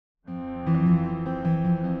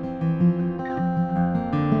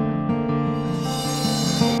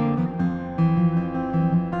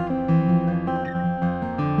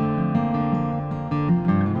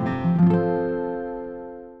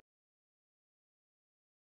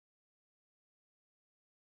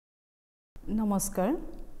নমস্কাৰ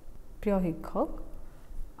প্ৰিয় শিক্ষক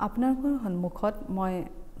আপোনালোকৰ সন্মুখত মই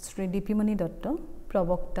শ্ৰী দীপিমণি দত্ত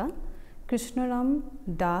প্ৰবক্তা কৃষ্ণৰাম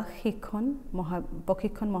দাস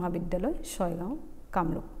প্ৰশিক্ষণ মহাবিদ্যালয় ছয়গাঁও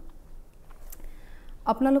কামৰূপ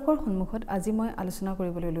আপোনালোকৰ সন্মুখত আজি মই আলোচনা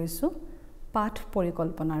কৰিবলৈ লৈছো পাঠ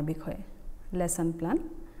পৰিকল্পনাৰ বিষয়ে লেসন প্লান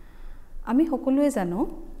আমি সকলোৱে জানো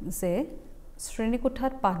যে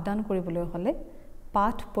শ্ৰেণীকোঠাত পাঠদান কৰিবলৈ হলে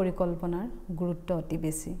পাঠ পৰিকল্পনাৰ গুৰুত্ব অতি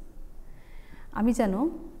বেছি আমি জানো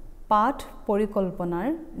পাঠ পৰিকল্পনাৰ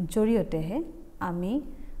জৰিয়তেহে আমি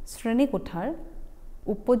শ্ৰেণীকোঠাৰ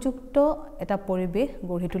উপযুক্ত এটা পৰিবেশ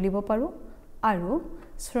গঢ়ি তুলিব পাৰো আৰু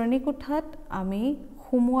শ্ৰেণীকোঠাত আমি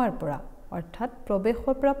সোমোৱাৰ পৰা অৰ্থাৎ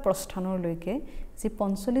প্ৰৱেশৰ পৰা প্ৰস্থানলৈকে যি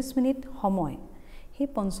 45 মিনিট সময় সেই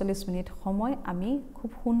 45 মিনিট সময় আমি খুব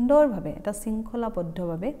সুন্দৰভাৱে এটা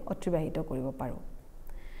শৃংখলাবদ্ধভাৱে অতিবাহিত কৰিব পাৰো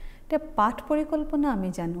তে পাঠ পৰিকল্পনা আমি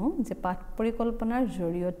জানো যে পাঠ পৰিকল্পনাৰ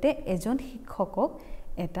জৰিয়তে এজন শিক্ষকক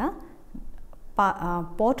এটা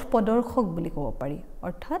পথ প্ৰদৰ্শক বুলি ক'ব পাৰি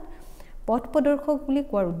অৰ্থাৎ পথ প্ৰদৰ্শক বুলি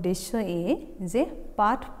কোৱাৰ উদ্দেশ্য এই যে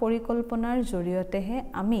পাঠ পৰিকল্পনাৰ জৰিয়তেহে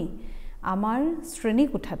আমি আমাৰ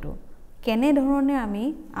শ্ৰেণীকোঠাটো কেনে ধৰণে আমি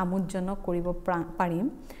আমোদজনক কৰিব পাৰিম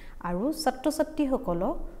আৰু ছাত্ৰ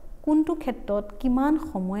ছাত্ৰীসকলক কোনটো ক্ষেত্ৰত কিমান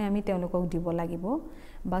সময় আমি তেওঁলোকক দিব লাগিব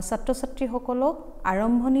বা ছাত্ৰ ছাত্ৰীসকলক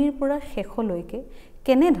আৰম্ভণিৰ পৰা শেষলৈকে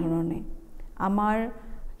কেনে ধৰণে আমাৰ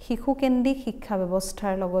শিশুকেন্দ্ৰিক শিক্ষা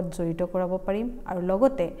ব্যৱস্থাৰ লগত জড়িত কৰাব পাৰিম আৰু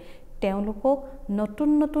লগতে তেওঁলোকক নতুন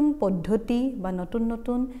নতুন পদ্ধতি বা নতুন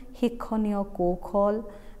নতুন শিক্ষণীয় কৌশল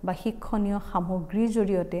বা শিক্ষণীয় সামগ্ৰীৰ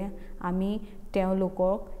জৰিয়তে আমি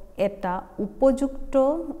তেওঁলোকক এটা উপযুক্ত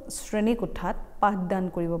শ্ৰেণীকোঠাত পাঠদান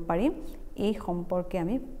কৰিব পাৰিম এই সম্পৰ্কে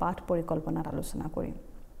আমি পাঠ পৰিকল্পনাত আলোচনা কৰিম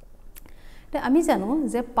আমি জানো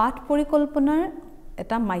যে পাঠ পৰিকল্পনাৰ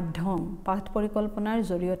এটা মাধ্যম পাঠ পৰিকল্পনাৰ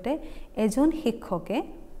জৰিয়তে এজন শিক্ষকে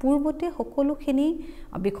পূৰ্বতে সকলোখিনি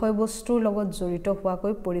বিষয়বস্তুৰ লগত জড়িত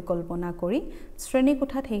হোৱাকৈ পৰিকল্পনা কৰি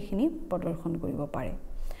শ্ৰেণীকোঠাত সেইখিনি প্ৰদৰ্শন কৰিব পাৰে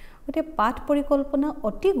গতিকে পাঠ পৰিকল্পনা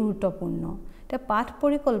অতি গুৰুত্বপূৰ্ণ তে পাঠ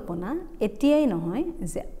পৰিকল্পনা এতিয়াই নহয়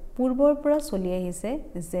যে পূৰ্বৰ পৰা চলি আহিছে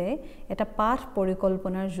যে এটা পাঠ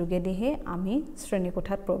পৰিকল্পনাৰ যোগেদিহে আমি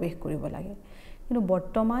শ্ৰেণীকোঠাত প্ৰৱেশ কৰিব লাগে কিন্তু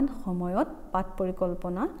বৰ্তমান সময়ত পাঠ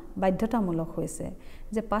পৰিকল্পনা বাধ্যতামূলক হৈছে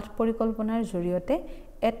যে পাঠ পৰিকল্পনাৰ জৰিয়তে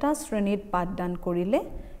এটা শ্ৰেণীত পাঠদান কৰিলে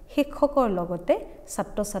শিক্ষকৰ লগতে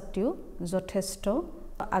ছাত্ৰ ছাত্ৰীও যথেষ্ট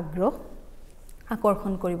আগ্ৰহ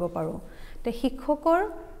আকৰ্ষণ কৰিব পাৰো তে শিক্ষকৰ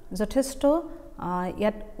যথেষ্ট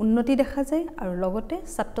ইয়াত উন্নতি দেখা যায় আৰু লগতে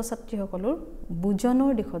ছাত্ৰ ছাত্ৰীসকলৰ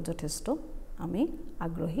বুজনৰ দিশত যথেষ্ট আমি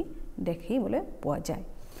আগ্ৰহী দেখিবলৈ পোৱা যায়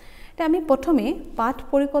তে আমি প্ৰথমে পাঠ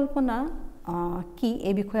পৰিকল্পনা কি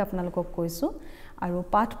এই বিষয়ে আপোনালোকক কৈছো আৰু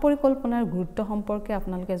পাঠ পৰিকল্পনাৰ গুৰুত্ব সম্পৰ্কে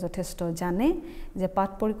আপোনালোকে যথেষ্ট জানে যে পাঠ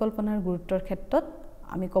পৰিকল্পনাৰ গুৰুত্বৰ ক্ষেত্ৰত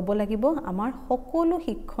আমি ক'ব লাগিব আমাৰ সকলো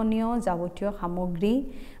শিক্ষণীয় যাৱতীয় সামগ্ৰী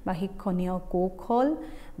বা শিক্ষণীয় কৌশল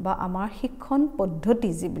বা আমাৰ শিক্ষণ পদ্ধতি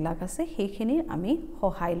যিবিলাক আছে সেইখিনিৰ আমি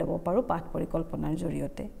সহায় ল'ব পাৰো পাঠ পৰিকল্পনাৰ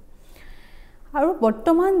জৰিয়তে আৰু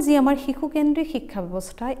বৰ্তমান যি আমাৰ শিশুকেন্দ্ৰিক শিক্ষা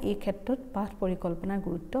ব্যৱস্থা এই ক্ষেত্ৰত পাঠ পৰিকল্পনাৰ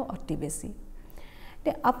গুৰুত্ব অতি বেছি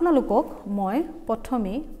তে আপোনালোকক মই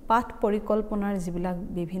প্ৰথমে পাঠ পৰিকল্পনাৰ যিবিলাক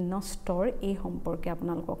বিভিন্ন স্তৰ এই সম্পৰ্কে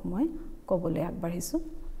আপোনালোকক মই ক'বলৈ আগবাঢ়িছো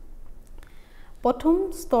প্ৰথম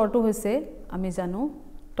স্তৰটো হৈছে আমি জানো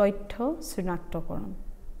তথ্য চিনাক্তকৰণ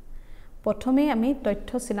প্ৰথমে আমি তথ্য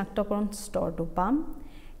চিনাক্তকৰণ স্তৰটো পাম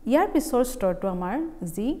ইয়াৰ পিছৰ স্তৰটো আমাৰ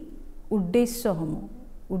যি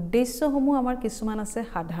উদ্দেশ্যসমূহ আমাৰ কিছুমান আছে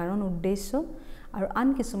সাধাৰণ উদ্দেশ্য আৰু আন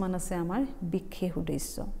কিছুমান আছে আমাৰ বিশেষ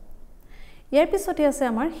উদ্দেশ্য ইয়াৰ পিছতে আছে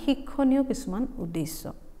আমাৰ শিক্ষণীয় কিছুমান উদ্দেশ্য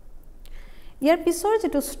ইয়াৰ পিছৰ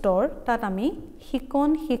যেটো স্তৰ তাত আমি শিক্ষণ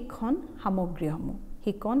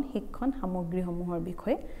সামগ্ৰীসমূহৰ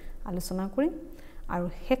বিষয়ে আলোচনা কৰিম আৰু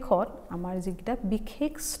শেষত আমাৰ যিটা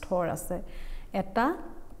বিশেষ স্তৰ আছে এটা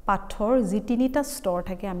পাঠৰ যি তিনিটা স্তৰ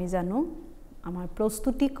থাকে আমি জানো আমাৰ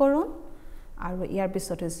প্ৰস্তুতিকৰণ আৰু ইয়াৰ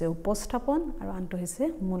পিছত হৈছে উপস্থাপন আৰু আনটো হৈছে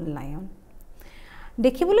মূল্যায়ন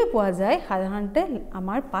দেখিবলৈ পোৱা যায় সাধাৰণতে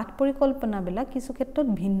আমাৰ পাঠ পৰিকল্পনাবিলাক কিছু ক্ষেত্ৰত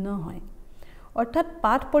ভিন্ন হয় অৰ্থাৎ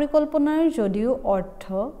পাঠ পৰিকল্পনাৰ যদিও অৰ্থ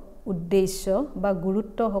উদ্দেশ্য বা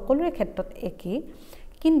গুৰুত্ব সকলোৰে ক্ষেত্ৰত একেই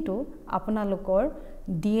কিন্তু আপোনালোকৰ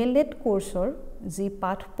ডিএলএড কোৰ্সৰ যি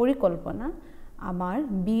পাঠ পৰিকল্পনা আমাৰ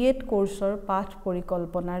বিএড কোৰ্সৰ পাঠ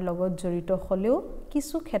পৰিকল্পনাৰ লগত জড়িত হলেও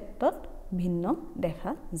কিছু ক্ষেত্ৰত ভিন্ন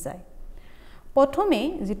দেখা যায় প্ৰথমে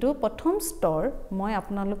যেটো প্ৰথম স্তৰ মই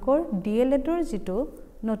আপোনালোকৰ ডিএলএডৰ যেটো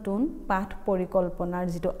নতুন পাঠ পৰিকল্পনাৰ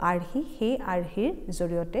যেটো আৰ্হি সেই আৰ্হিৰ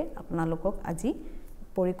জৰিয়তে আপোনালোকক আজি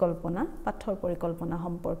পাঠৰ পৰিকল্পনা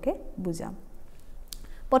সম্পৰ্কে বুজাম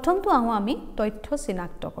প্ৰথমটো আমি তথ্য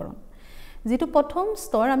চিনাক্তকৰণ যেটো প্ৰথম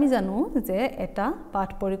স্তৰ আমি জানো যে এটা পাঠ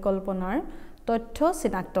পৰিকল্পনাৰ তথ্য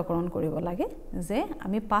চিনাক্তকৰণ কৰিব লাগে যে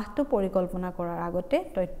আমি পাঠটো পৰিকল্পনা কৰাৰ আগতে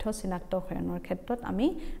তথ্য চিনাক্তকৰণৰ ক্ষেত্ৰত আমি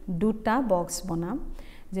দুটা বক্স বনাম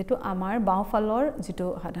যেটো আমাৰ বাওঁফালৰ যেটো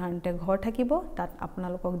সাধাৰণতে ঘৰ থাকিব তাত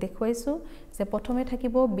আপোনালোকক দেখুৱাইছো যে প্ৰথমে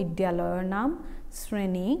থাকিব বিদ্যালয়ৰ নাম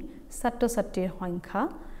শ্ৰেণী ছাত্ৰ-ছাত্ৰীৰ সংখ্যা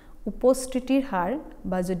উপস্থিতিৰ হাৰ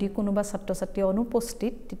বা যদি কোনোবা ছাত্ৰ-ছাত্ৰী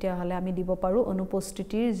অনুপস্থিত তেতিয়া হলে আমি দিব পাৰো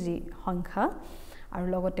অনুপস্থিতিৰ যি সংখ্যা আৰু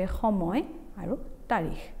লগতে সময় আৰু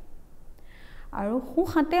তাৰিখ আৰু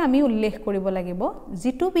হুহাতে আমি উল্লেখ কৰিব লাগিব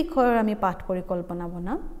যেটো বিষয়ৰ আমি পাঠ পৰিকল্পনা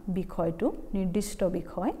বনাম বিষয়টো নিৰ্দিষ্ট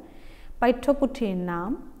বিষয় পাঠ্যপুথিৰ নাম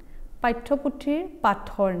পাঠ্যপুথিৰ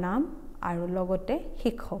পাঠৰ নাম আৰু লগতে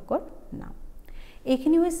শিক্ষকৰ নাম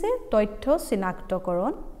এইখিনি হৈছে তথ্য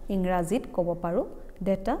চিনাক্তকৰণ ইংৰাজীত ক'ব পাৰো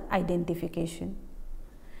data identification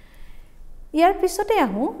ইয়াৰ পিছতে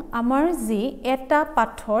আহো আমাৰ যি এটা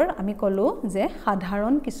পাঠৰ আমি কলো যে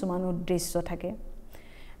সাধাৰণ কিছুমান উদ্দেশ্য থাকে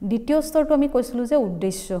দ্বিতীয় স্তৰটো আমি কৈছিলো যে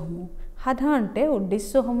উদ্দেশ্যসমূহ সাধাৰণতে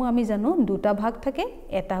উদ্দেশ্যসমূহ আমি জানো দুটা ভাগ থাকে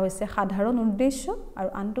এটা হৈছে সাধাৰণ উদ্দেশ্য আৰু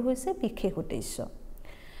আনটো হৈছে বিশেষ উদ্দেশ্য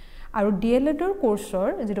আৰু ডিএলএডৰ কোৰ্সৰ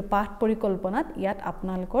যেটো পাঠ পৰিকল্পনাত ইয়াত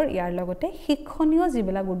আপোনালোকৰ ইয়াৰ লগতে শিক্ষণীয়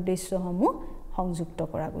যিবিলাক উদ্দেশ্যসমূহ সংযুক্ত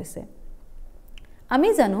কৰা গৈছে আমি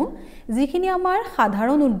জানো যিখিনি আমাৰ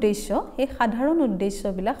সাধাৰণ উদ্দেশ্য এই সাধাৰণ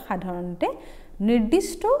উদ্দেশ্যবিলাক সাধাৰণতে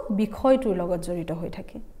নিৰ্দিষ্ট বিষয়টোৰ লগত জড়িত হৈ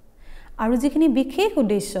থাকে আৰু যিখিনি বিশেষ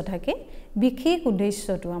উদ্দেশ্য থাকে বিশেষ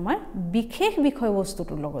উদ্দেশ্যটো আমাৰ বিশেষ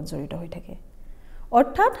বিষয়বস্তুটোৰ লগত জড়িত হৈ থাকে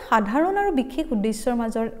অৰ্থাৎ সাধাৰণ আৰু বিশেষ উদ্দেশ্যৰ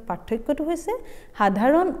মাজৰ পাৰ্থক্যটো হৈছে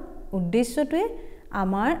সাধাৰণ উদ্দেশ্যটোৱে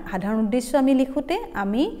আমাৰ সাধাৰণ উদ্দেশ্য আমি লিখোতে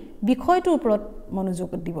আমি বিষয়টোৰ ওপৰত মনোযোগ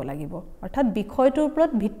দিব লাগিব অৰ্থাৎ বিষয়টোৰ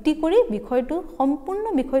ওপৰত ভিত্তি কৰি বিষয়টো সম্পূৰ্ণ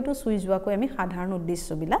বিষয়টো চুই যোৱাকৈ আমি সাধাৰণ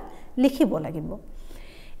উদ্দেশ্যবিলাক লিখিব লাগিব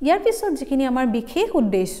ইয়াৰ পিছত যিখিনি আমাৰ বিশেষ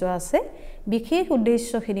উদ্দেশ্য আছে বিশেষ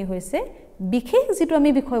উদ্দেশ্যখিনি হৈছে বিশেষ যেটো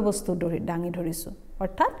আমি বিষয়বস্তু দাঙি ধৰিছো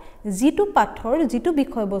অৰ্থাৎ যেটো পাঠৰ যেটো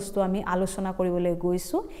বিষয়বস্তু আমি আলোচনা কৰিবলৈ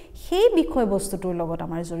গৈছো সেই বিষয়বস্তুটোৰ লগত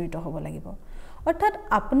আমাৰ জড়িত হ'ব লাগিব অৰ্থাৎ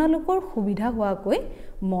আপোনালোকৰ সুবিধা হোৱাকৈ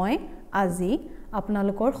মই আজি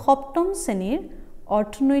আপোনালোকৰ সপ্তম শ্ৰেণীৰ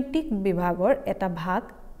অৰ্থনৈতিক বিভাগৰ এটা ভাগ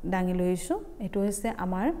দাঙি লৈছো এটো হৈছে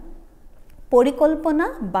আমাৰ পৰিকল্পনা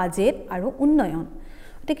বাজেট আৰু উন্নয়ন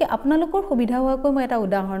গতিকে আপোনালোকৰ সুবিধা হোৱাকৈ মই এটা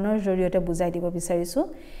উদাহৰণৰ জৰিয়তে বুজাই দিব বিচাৰিছো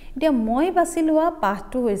এতিয়া মই বাছি লোৱা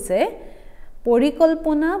পাঠটো হৈছে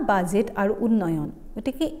পৰিকল্পনা বাজেট আৰু উন্নয়ন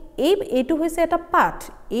গতিকে এইটো হৈছে এটা পাঠ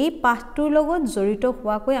এই পাঠটোৰ লগত জড়িত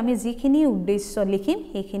হোৱাকৈ আমি যিখিনি উদ্দেশ্য লিখিম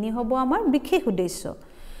সেইখিনি হ'ব আমাৰ বিশেষ উদ্দেশ্য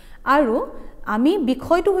আৰু আমি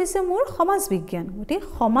বিষয়টো হৈছে মোৰ সমাজ বিজ্ঞান গতিকে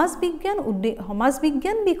সমাজ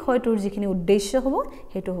বিজ্ঞান বিষয়টোৰ যিখিনি উদ্দেশ্য হ'ব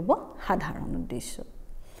হেতু হ'ব সাধাৰণ উদ্দেশ্য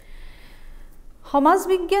সমাজ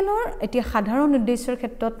বিজ্ঞানৰ এতিয়া সাধাৰণ উদ্দেশ্যৰ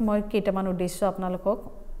ক্ষেত্ৰত মই কেইটামান উদ্দেশ্য আপোনালোকক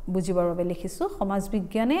বুজিবৰ বাবে লিখিছো সমাজ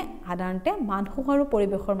বিজ্ঞানে সাধাৰণতে মানুহ আৰু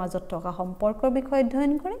পৰিৱেশৰ মাজত থকা সম্পৰ্কৰ বিষয়ে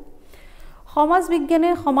অধ্যয়ন কৰে সমাজ বিজ্ঞানে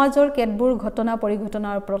সমাজৰ কেতবোৰ ঘটনা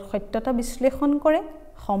পৰিঘটনাৰ ওপৰত সত্যতা বিশ্লেষণ কৰে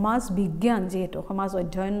সমাজ বিজ্ঞান যেহেতু সমাজ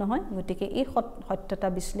অধ্যয়ন নহয় গতিকে এই সত্যতা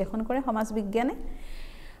বিশ্লেষণ কৰে সমাজ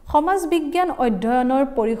বিজ্ঞান অধ্যয়নৰ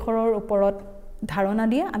পৰিসৰৰ ওপৰত ধাৰণা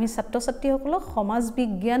দিয়ে আমি ছাত্ৰ-ছাত্ৰীসকলক সমাজ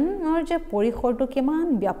বিজ্ঞানৰ যে পৰিসৰটো কিমান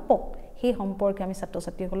ব্যাপক সেই সম্পৰ্কে আমি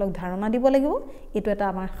ছাত্ৰ-ছাত্ৰীসকলক ধাৰণা দিব লাগিব এটো এটা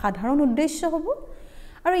আমাৰ সাধাৰণ উদ্দেশ্য হ'ব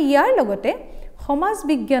আৰু ইয়াৰ লগতে সমাজ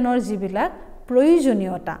বিজ্ঞানৰ যিবিলাক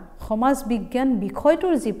প্ৰয়োজনীয়তা সমাজ বিজ্ঞান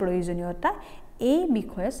বিষয়টোৰ যি প্ৰয়োজনীয়তা এই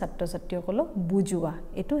বিষয়ে ছাত্ৰ-ছাত্ৰীসকলক বুজোৱা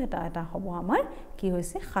এটো এটা হ'ব আমাৰ কি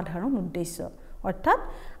হৈছে সাধাৰণ উদ্দেশ্য অৰ্থাৎ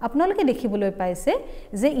আপোনালোকে দেখিবলৈ পাইছে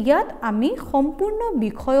যে ইয়াত আমি সম্পূৰ্ণ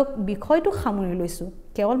বিষয়টো সামৰি লৈছো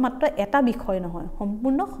কেৱল মাত্ৰ এটা বিষয় নহয়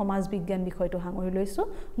সম্পূৰ্ণ সমাজ বিজ্ঞান বিষয়টো সামৰি লৈছো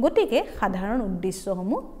গতিকে সাধাৰণ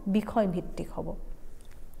উদ্দেশ্যসমূহ বিষয় ভিত্তিক হ'ব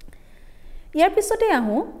ইয়াৰ পিছতে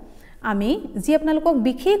আহো আমি যি আপোনালোকক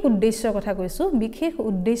বিশেষ উদ্দেশ্যৰ কথা কৈছো বিশেষ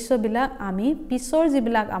উদ্দেশ্যবিলাক আমি পিছৰ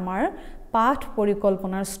যিবিলাক আমাৰ পাঠ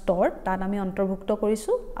পৰিকল্পনাৰ স্তৰ তাত আমি অন্তৰ্ভুক্ত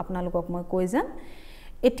কৰিছো আপোনালোকক মই কৈ যাম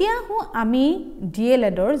এতিয়া আমি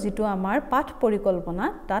ডিএলএডৰ যেটো আমাৰ পাঠ পৰিকল্পনা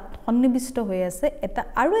তাত সন্নিবিষ্ট হৈ আছে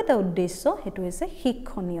আৰু এটা উদ্দেশ্য হেতু হৈছে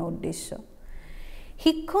শিক্ষণীয় উদ্দেশ্য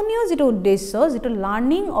শিক্ষণীয় যেটো উদ্দেশ্য যেটো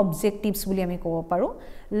লাৰ্নিং অবজেক্টিভস বুলি আমি ক'ব পাৰো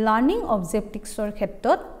লাৰ্নিং অবজেক্টিভসৰ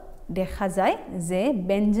ক্ষেত্ৰত দেখা যায় যে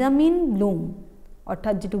বেঞ্জামিন ব্লুম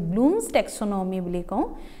অৰ্থাৎ যেটো ব্লুমছ টেক্সোনমি বুলি কওঁ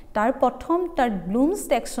তাৰ ব্লুমছ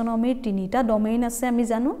টেক্সোনমিৰ তিনিটা ডমেইন আছে আমি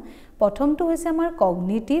জানো প্ৰথমটো হৈছে আমাৰ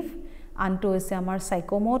কগনিটিভ আনটো হৈছে আমাৰ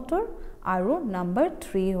সাইকোমোটৰ আৰু নাম্বাৰ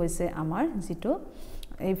 3 হৈছে আমাৰ যেটো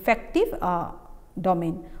ইফেক্টিভ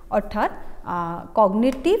ডমেইন অৰ্থাৎ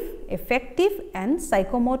cognitive effective and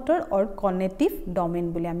সাইকোমোটৰ or cognitive domain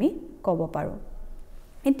বুলি আমি ক'ব পাৰো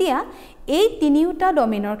এতিয়া এই তিনিটা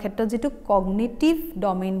ডমেইনৰ ক্ষেত্ৰত যেটো কগনিটিভ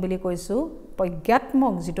ডমেইন বুলি কৈছো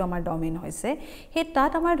প্ৰজ্ঞাত্মক যেটো আমাৰ ডমেইন হৈছে হে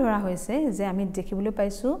তাত আমাৰ ধৰা হৈছে যে আমি দেখিবলৈ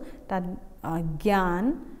পাইছো তাত জ্ঞান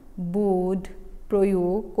বোধ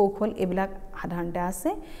প্ৰয়োগ কৌশল এবিলাক সাধাৰণতে আছে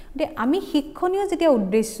যে আমি শিক্ষণীয় যেতিয়া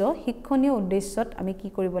শিক্ষণীয় উদ্দেশ্যত আমি কি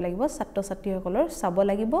কৰিব লাগিব ছাত্ৰ ছাত্ৰীসকলৰ চাব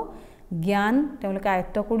লাগিব জ্ঞান তেওঁলোকে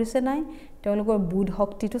আয়ত্ত কৰিছে নাই তেওঁলোকৰ বুধ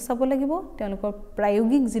শক্তিটো চাব লাগিব তেওঁলোকৰ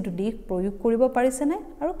প্ৰায়োগিক যেটো দিশ প্ৰয়োগ কৰিব পাৰিছে নাই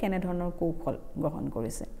আৰু কেনে ধৰণৰ কৌশল গ্ৰহণ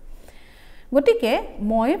কৰিছে গতিকে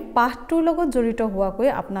মই পাঠটোৰ লগত জড়িত হোৱাকৈ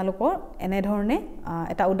আপোনালোকৰ এনে ধৰণে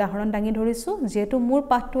এটা উদাহৰণ দাঙি ধৰিছো যেটো মোৰ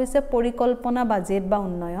পাঠটো হৈছে পৰিকল্পনা বাজেট বা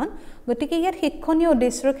উন্নয়ন গতিকে ইয়াত শিক্ষণীয়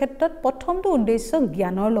উদ্দেশ্যৰ ক্ষেত্ৰত প্ৰথমটো উদ্দেশ্য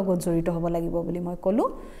জ্ঞানৰ লগত জড়িত হ'ব লাগিব বুলি মই ক'লো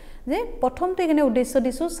যে প্ৰথমটো এখানে উদ্দেশ্য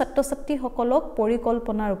দিছো ছাত্ৰ ছাত্ৰীসকলক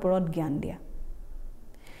পৰিকল্পনাৰ ওপৰত জ্ঞান দিয়া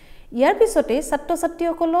ইয়াৰ পিছতে ছাত্ৰ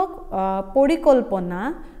ছাত্ৰীসকলক পৰিকল্পনা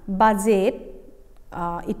বাজেট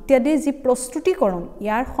ইত্যাদি যি প্ৰস্তুতিকৰণ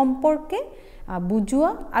ইয়াৰ সম্পৰ্কে বুজোৱা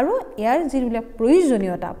আৰু ইয়াৰ যিবিলাক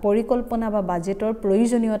প্ৰয়োজনীয়তা পৰিকল্পনা বা বাজেটৰ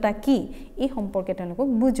প্ৰয়োজনীয়তা কি এই সম্পৰ্কে তেওঁলোকক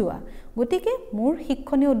বুজোৱা গতিকে মোৰ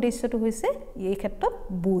শিক্ষণীয় উদ্দেশ্যটো হৈছে এই ক্ষেত্ৰত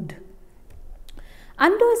বুধ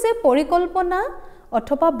আনটো হৈছে পৰিকল্পনা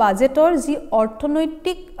অথবা বাজেটৰ যি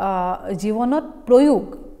অৰ্থনৈতিক জীৱনত প্ৰয়োগ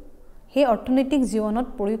হে অৰ্থনৈতিক জীৱনত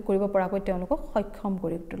প্ৰয়োগ কৰিব পৰাকৈ তেওঁলোকক সক্ষম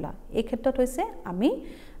কৰি তোলা এই ক্ষেত্ৰত হৈছে আমি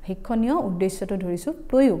শিক্ষণীয় উদ্দেশ্যটো ধৰিছো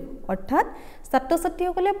প্ৰয়োগ অৰ্থাৎ ছাত্ৰ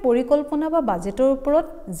ছাত্ৰীসকলে পৰিকল্পনা বা বাজেটৰ ওপৰত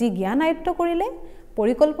যি জ্ঞান আয়ত্ত কৰিলে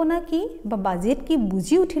পৰিকল্পনা কি বা বাজেট কি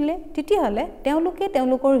বুজি উঠিলে তেতিয়াহলে তেওঁলোকে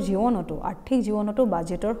তেওঁলোকৰ জীৱনটো আৰ্থিক জীৱনটো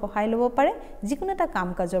বাজেটৰ সহায় ল'ব পাৰে যিকোনো এটা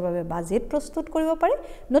কাম কাজৰ বাবে বাজেট প্ৰস্তুত কৰিব পাৰে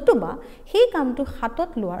নতুবা সেই কামটো হাতত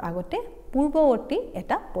লোৱাৰ আগতে পূৰ্বৱৰ্তী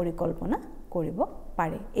এটা পৰিকল্পনা কৰিব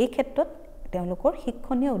পাৰে এই ক্ষেত্ৰত তেওঁলোকৰ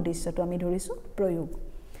শিক্ষণীয় উদ্দেশ্যটো আমি ধৰিছো প্ৰয়োগ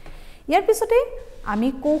ইয়াৰ পিছতে আমি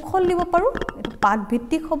কৌশল লিব পাৰো এটা পাঠ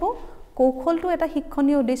ভিত্তিক হ'ব কৌশলটো এটা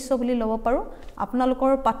শিক্ষণীয় উদ্দেশ্য বুলি ল'ব পাৰো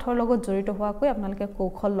আপোনালোকৰ পাঠৰ লগত জড়িত হোৱাকৈ আপোনালোকে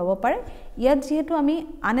কৌশল ল'ব পাৰে ইয়াত যেহেতু আমি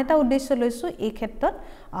আন এটা উদ্দেশ্য লৈছো এই ক্ষেত্ৰত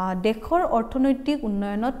দেশৰ অৰ্থনৈতিক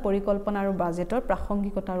উন্নয়নত পৰিকল্পনা আৰু বাজেটৰ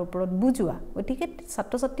প্ৰাসংগিকতাৰ ওপৰত বুজোৱা গতিকে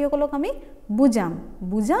ছাত্ৰ ছাত্ৰীসকলক আমি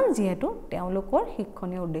বুজাম যেহেতু তেওঁলোকৰ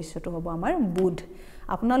শিক্ষণীয় উদ্দেশ্যটো হ'ব আমাৰ বুধ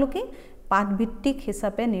আপোনালোকে পাঠ ভিত্তিক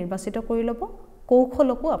হিচাপে নিৰ্বাচিত কৰি ল'ব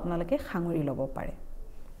কৌশলকো আপোনালোকে সাঙুৰি ল'ব পাৰে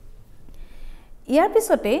ইয়াৰ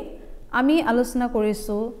পিছতে আমি আলোচনা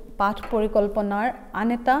কৰিছো পাঠ পৰিকল্পনাৰ আন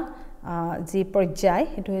এটা যি পৰ্যায়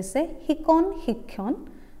হেতু হৈছে শিক্ষণ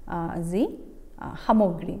যি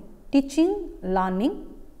সামগ্ৰী টিচিং লাৰ্নিং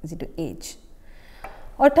যেটো এজ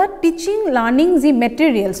অৰ্থাৎ টিচিং লাৰ্নিং যি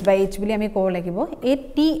মেটেৰিয়েলছ বা এজ বুলি আমি ক'ব লাগিব এই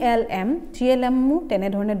TLM তেনে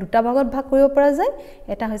ধৰণে দুটা ভাগত ভাগ কৰিব পৰা যায়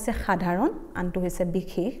এটা হৈছে সাধাৰণ আনটো হৈছে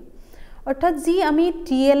বিশেষ অৰ্থাৎ যি আমি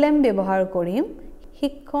TLM ব্যৱহাৰ কৰিম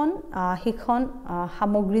শিক্ষণ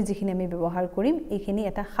সামগ্ৰী যিখিনি আমি ব্যৱহাৰ কৰিম এইখিনি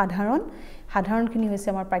এটা সাধাৰণখিনি হৈছে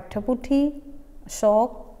আমাৰ পাঠ্যপুথি চক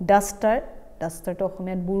ডাষ্টাৰটো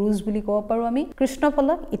অসমীয়াত বুৰুজ বুলি ক'ব পাৰো আমি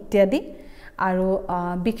কৃষ্ণফলক ইত্যাদি আৰু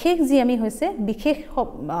বিশেষ যি আমি হৈছে বিশেষ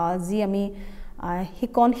যি আমি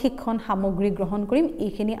শিক্ষণ সামগ্ৰী গ্ৰহণ কৰিম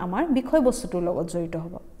এইখিনি আমাৰ বিষয়বস্তুটোৰ লগত জড়িত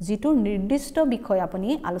হ'ব যেটো নিৰ্দিষ্ট বিষয় আপুনি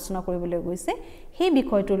আলোচনা কৰিবলৈ গৈছে সেই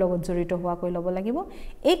বিষয়টোৰ লগত জড়িত হোৱাকৈ ল'ব লাগিব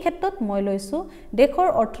এই ক্ষেত্ৰত মই লৈছো দেশৰ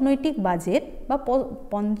অৰ্থনৈতিক বাজেট বা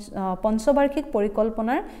পঞ্চবাৰ্ষিক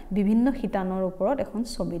পৰিকল্পনাৰ বিভিন্ন শিতানৰ ওপৰত এখন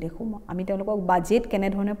ছবি দেখুম আমি তেওঁলোকক বাজেট কেনে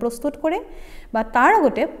ধৰণে প্ৰস্তুত কৰে বা তাৰ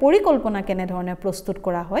আগতে পৰিকল্পনা কেনে ধৰণে প্ৰস্তুত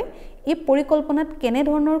কৰা হয় এই পৰিকল্পনাত কেনে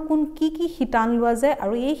ধৰণৰ কোন কি শিতান লোৱা যায়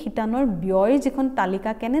আৰু এই শিতানৰ ব্যয় যিখন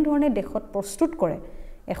তালিকা কেনে ধৰণে দেশত প্ৰস্তুত কৰে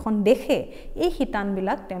এখন দেখে এই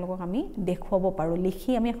শিতানবিলাক তেওঁলোকক আমি দেখুৱাব পাৰো লিখি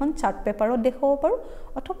আমি এখন চাৰ্ট পেপাৰত দেখুৱাব পাৰো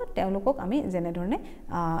অথবা তেওঁলোকক আমি যেনে ধৰণে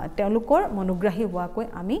তেওঁলোকৰ মনোগ্ৰাহী হোৱাকৈ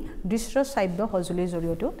আমি দৃশ্য শ্ৰাব্য সঁজুলিৰ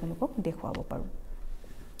জৰিয়তে তেওঁলোকক দেখুৱাব পাৰো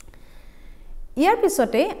ইয়াৰ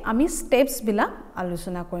পিছতে আমি স্টেপছ বিলাক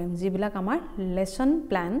আলোচনা কৰিম যিবিলাক আমাৰ লেসন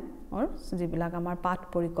প্ল্যান অৰ যিবিলাক আমাৰ পাঠ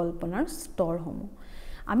পৰিকল্পনাৰ স্তৰসমূহ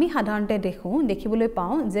আমি সাধাৰণতে দেখিবলৈ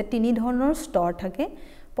পাওঁ যে তিনি ধৰণৰ স্তৰ থাকে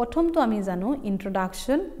প্ৰথমটো আমি জানো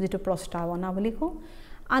ইন্ট্ৰোডাকশন যেটো প্ৰস্তাৱনা বুলি কওঁ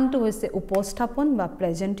আনটো হৈছে উপস্থাপন বা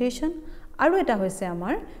প্ৰেজেন্টেশন আৰু এটা হৈছে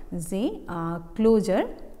আমাৰ যি ক্লোজাৰ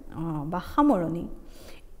বা সামৰণি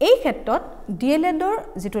এই ক্ষেত্ৰত ডিএলএডৰ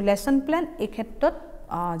যেটো লেসন প্ল্যান এই ক্ষেত্ৰত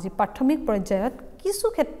যি প্ৰাথমিক পৰ্যায়ত কিছু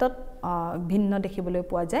ক্ষেত্ৰত ভিন্ন দেখিবলৈ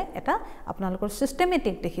পোৱা যায় এটা আপোনালোকৰ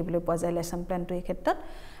সিস্টেমেটিক দেখিবলৈ পোৱা যায় লেসন প্ল্যানটো এই ক্ষেত্ৰত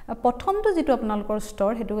প্ৰথমটো যেটো আপোনালোকৰ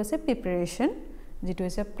স্তৰ হেতু হৈছে প্ৰিপাৰেচন যেটো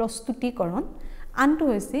হৈছে প্ৰস্তুতিকৰণ আনটো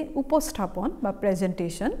হৈছে উপস্থাপন বা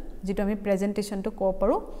প্ৰেজেন্টেশন যেটো আমি প্ৰেজেন্টেশনটো ক'ব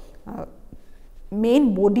পাৰো main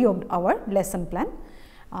body of hour lesson plan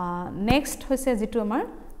next হৈছে যেটো আমাৰ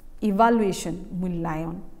ইভালুৱেচন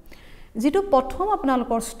মূল্যায়ন যেটো প্ৰথম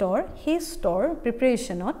আপোনালোকৰ স্তৰ সেই স্তৰ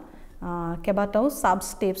প্ৰিপাৰেচনত কেবাটাও সাব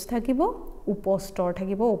স্টেপস থাকিব উপস্তৰ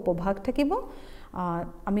থাকিব উপভাগ থাকিব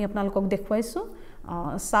আমি আপোনালোকক দেখুৱাইছো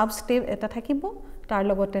সাব স্টেপ এটা থাকিব তাৰ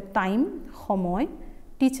লগতে টাইম সময়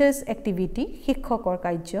টিচাৰ্স এক্টিভিটি শিক্ষকৰ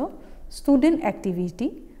কাৰ্য ষ্টুডেন্ট এক্টিভিটি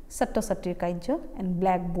ছাত্ৰ ছাত্ৰীৰ কাৰ্য এণ্ড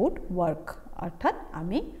ব্ল্যাক বোৰ্ড ওয়াৰ্ক অৰ্থাৎ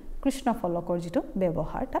আমি কৃষ্ণ ফলকৰ যেটো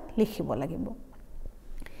ব্যৱহাৰ তাত লিখিব লাগিব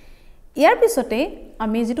ইয়াৰ পিছতে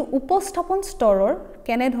আমি যেটো উপস্থাপন স্তৰৰ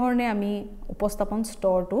কেনে ধৰণে আমি উপস্থাপন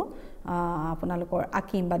স্তৰটো আপোনালোকৰ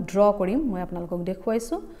আকিম বা ড্ৰ কৰিম মই আপোনালোকক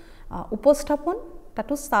দেখুৱাইছো উপস্থাপন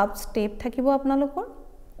তাতো সাব স্টেপ থাকিব আপোনালোকৰ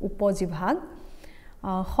উপজিভাগ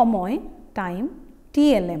সময় টাইম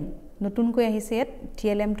টিএলএম নতুনকৈ আহিছে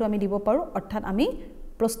টিএলএম টো আমি দিব পাৰো অৰ্থাৎ আমি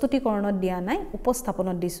প্ৰস্তুতিকৰণত দিয়া নাই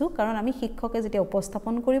উপস্থাপনত দিছো কাৰণ আমি শিক্ষকে যেতিয়া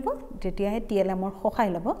উপস্থাপন কৰিব তেতিয়াহে টিএলএমৰ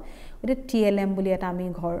সহায় ল'ব ওতে টিএলএম বুলি এটা আমি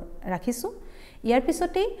ঘৰ ৰাখিছো ইয়াৰ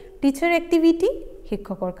পিছতে টিচাৰ এক্টিভিটি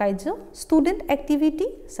শিক্ষকৰ কাৰ্য ষ্টুডেন্ট এক্টিভিটি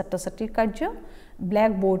ছাত্ৰ ছাত্ৰীৰ কাৰ্য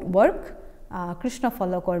ব্ল্যাক বোৰ্ড ওয়াৰ্ক কৃষ্ণ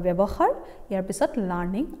ফলকৰ ব্যৱহাৰ ইয়াৰ পিছত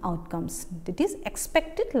learning outcomes it is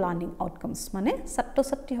expected learning outcomes মানে ছাত্ৰ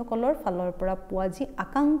ছাত্ৰীসকলৰ ফালৰ পৰা পোৱা যি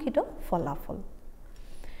আকাংক্ষিত ফলাফল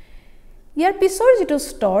ইয়াৰ পিছৰ যেটো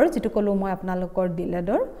স্তৰ যেটো কলো মই আপোনালোকৰ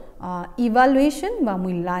ডিলেডৰ ইভালুৱেচন বা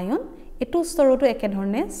মূল্যায়ন এটো স্তৰটো একে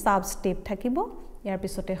ধৰণে সাব স্টেপ থাকিব ইয়াৰ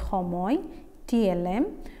পিছতে সময় টিএলএম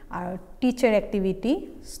আৰু teacher activity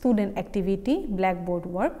student activity black board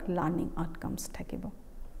work learning outcomes থাকিব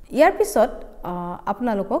ইয়াৰ পিছত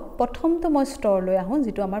আপোনালোকক প্ৰথমটো মই স্তৰ লৈ আহো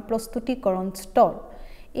যেটো আমাৰ প্ৰস্তুতিকৰণ স্তৰ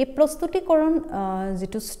এই প্ৰস্তুতিকৰণ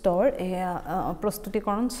যেটো স্তৰ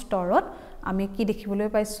প্ৰস্তুতিকৰণ স্তৰত আমি কি দেখিবলৈ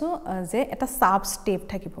পাইছো যে এটা সাব স্টেপ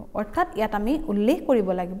থাকিব অৰ্থাৎ ইয়াত আমি উল্লেখ কৰিব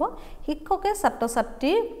লাগিব শিক্ষকে ছাত্ৰ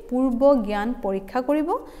ছাত্ৰীৰ পূৰ্ব জ্ঞান পৰীক্ষা কৰিব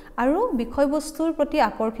আৰু বিষয়বস্তুৰ প্ৰতি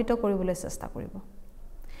আকৰ্ষিত কৰিবলৈ চেষ্টা কৰিব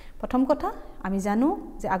প্ৰথম কথা আমি জানো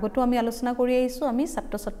যে আগতো আমি আলোচনা কৰি আহিছো আমি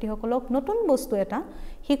ছাত্ৰ ছাত্ৰীসকলক নতুন বস্তু এটা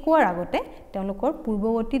শিকোৱাৰ আগতে তেওঁলোকৰ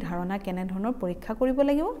পূৰ্বৱৰ্তী ধাৰণা কেনে ধৰণৰ পৰীক্ষা কৰিব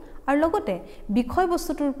লাগিব আৰু লগতে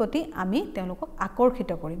বিষয়বস্তুটোৰ প্ৰতি আমি তেওঁলোকক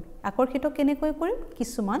আকৰ্ষিত কৰিম আকৰ্ষিত কেনেকৈ কৰিম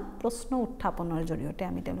কিছুমান প্ৰশ্ন উত্থাপনৰ জৰিয়তে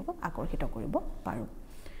আমি তেওঁলোকক আকৰ্ষিত কৰিব পাৰো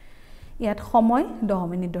ইয়াত সময়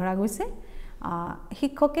 10 মিনিট ধৰা গৈছে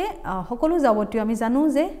শিক্ষকে সকলো যাৱতীয় আমি জানো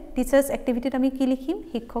যে টিচাৰ্স এক্টিভিটিত আমি কি লিখিম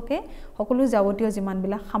শিক্ষকে সকলো যাৱতীয়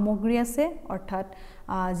যিমানবিলাক সামগ্ৰী আছে অৰ্থাৎ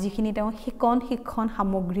যিখিনি তেওঁ শিক্ষণ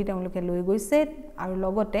সামগ্ৰী তেওঁলোকে লৈ গৈছে আৰু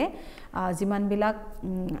লগতে যিমানবিলাক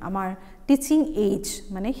আমাৰ টিচিং এইজ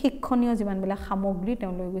মানে শিক্ষণীয় যিমানবিলাক সামগ্ৰী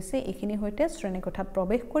তেওঁ লৈ গৈছে এইখিনি হৈতে শ্ৰেণীকোঠাত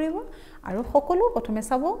প্ৰৱেশ কৰিব আৰু সকলো প্ৰথমে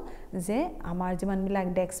চাব যে আমাৰ যিমানবিলাক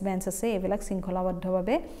ডেস্ক বেঞ্চ আছে এইবিলাক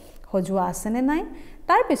শৃংখলাবদ্ধভাৱে হজুৱা আছে নে নাই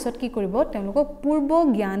তাৰ পিছত কি কৰিব তেওঁলোকক পূৰ্ব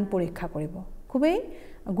জ্ঞান পৰীক্ষা কৰিব খুবেই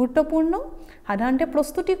গুৰুত্বপূৰ্ণ সাধাৰণতে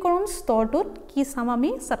প্ৰস্তুতিকৰণ স্তৰটোত কি চাম আমি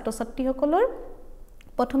ছাত্ৰ ছাত্ৰীসকলৰ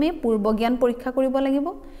প্ৰথমে পূৰ্ব জ্ঞান পৰীক্ষা কৰিব লাগিব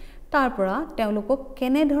তাৰ পৰা তেওঁলোকক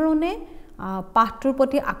কেনে ধৰণে পাঠটোৰ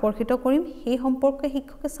প্ৰতি আকৰ্ষিত কৰিম সেই সম্পৰ্কে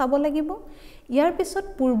শিক্ষকে চাব লাগিব ইয়াৰ পিছত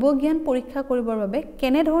পূৰ্ব জ্ঞান পৰীক্ষা কৰিবৰ বাবে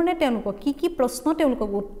কেনে ধৰণে তেওঁলোকক কি প্ৰশ্ন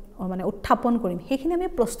তেওঁলোকক মানে উত্থাপন কৰিম সেইখিনি আমি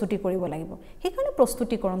প্ৰস্তুতি কৰিব লাগিব সেইকাৰণে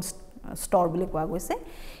প্ৰস্তুতিকৰণ স্তৰ বুলি কোৱা গৈছে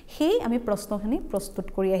সেই আমি প্ৰশ্নখিনি প্ৰস্তুত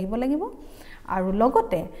কৰি আহিব লাগিব আৰু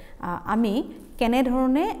লগতে আমি কেনে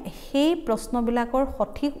ধৰণে সেই প্ৰশ্নবিলাকৰ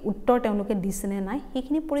সঠিক উত্তৰ তেওঁলোকে দিছেনে নাই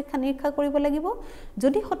সেইখিনি পৰীক্ষা নিৰীক্ষা কৰিব লাগিব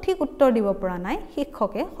যদি সঠিক উত্তৰ দিব পৰা নাই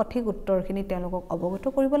শিক্ষকে সঠিক উত্তৰখিনি তেওঁলোকক অৱগত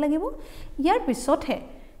কৰিব লাগিব ইয়াৰ পিছতহে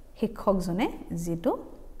শিক্ষকজনে যেটো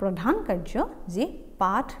প্ৰধান কাৰ্য যি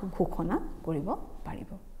পাঠ ঘোষণা কৰিব পাৰিব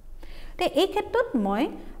তে এই ক্ষেত্ৰত মই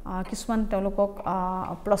কিছুমান তেওঁলোকক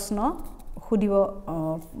প্ৰশ্ন খুদিব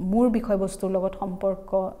মূৰ বিষয়বস্তুৰ লগত সম্পৰ্ক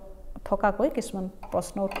থকাকৈ কিছুমান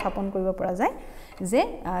প্ৰশ্ন উত্থাপন কৰিব পৰা যায় যে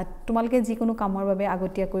তোমালকে যিকোনো কামৰ বাবে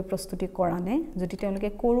আগতীয়াকৈ প্ৰস্তুতি কৰা নে যদি তেওঁলোকে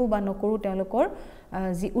কৰো বা নকৰো তেওঁলোকৰ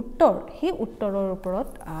যি উত্তৰ সেই উত্তৰৰ ওপৰত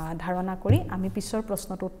ধাৰণা কৰি আমি পিছৰ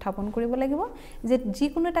প্ৰশ্নটো উত্থাপন কৰিব লাগিব যে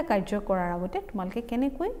যিকোনো এটা কাৰ্য কৰাৰ আগতে তোমালকে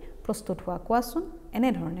কেনেকৈ প্ৰস্তুত হোৱা কোৱাচোন এনে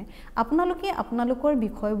ধৰণে আপোনালোকে আপোনালোকৰ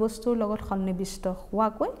বিষয়বস্তুৰ লগত সন্নিবিষ্ট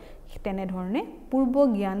হোৱাকৈ তেনে ধৰণে পূৰ্ব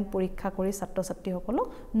জ্ঞান পৰীক্ষা কৰি ছাত্ৰ ছাত্ৰীসকলক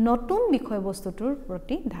নতুন বিষয়বস্তুটোৰ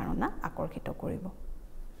প্ৰতি ধাৰণা আকৰ্ষিত কৰিব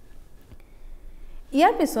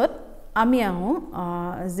ইয়াৰ পিছত আমি আহো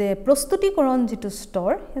যে প্ৰস্তুতিকৰণ যেটো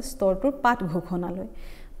স্তৰ সেই স্তৰটোৰ পাঠ ঘোষণালৈ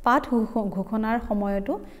পাঠ ঘোষণাৰ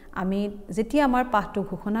সময়টো আমি যেতিয়া আমাৰ পাঠটো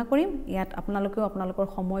ঘোষণা কৰিম ইয়াত আপোনালোকেও আপোনালোকৰ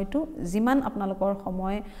সময়টো যিমান আপোনালোকৰ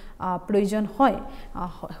সময় প্ৰয়োজন হয়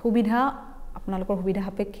সুবিধা আপোনালোকৰ সুবিধা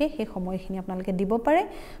সাপেক্ষে সেই সময়খিনি আপোনালোকে দিব পাৰে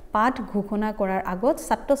পাঠ ঘোষণা কৰাৰ আগত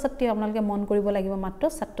ছাত্ৰ ছাত্ৰী আপোনালোকে মন কৰিব লাগিব মাত্ৰ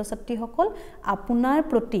ছাত্ৰ ছাত্ৰীসকল আপোনাৰ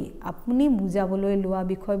প্ৰতি আপুনি বুজাবলৈ লোৱা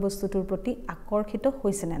বিষয়বস্তুটোৰ প্ৰতি আকৰ্ষিত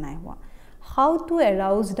হৈছে নে নাই হোৱা how to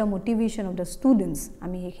arouse the motivation of the students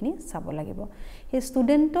আমি এইখিনি চাব লাগিব এই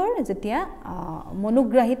ষ্টুডেন্টৰ যেতিয়া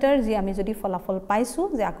মনোগ্ৰাহিতাৰ যে আমি যদি ফলাফল পাইছো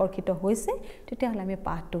যে আকৰ্ষিত হৈছে তেতিয়া হলে আমি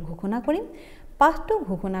পাঠটো ঘোষণা কৰিম পাঠটো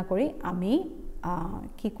ঘোষণা কৰি আমি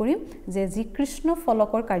কি কৰিম যে যি কৃষ্ণ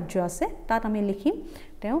ফলকৰ কাৰ্য আছে তাত আমি লিখিম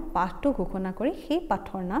তেও পাঠটো ঘোষণা কৰি সেই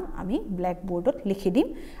পাঠৰ নাম আমি ব্ল্যাক বোৰ্ডত লিখি দিম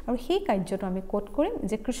আৰু সেই কাৰ্যটো আমি কোড কৰিম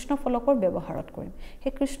যে কৃষ্ণ ফলকৰ ব্যৱহাৰত কৰিম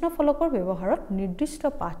সেই কৃষ্ণ ফলকৰ ব্যৱহাৰত নিৰ্দিষ্ট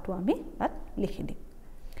পাঠটো আমি তাত লিখি দিম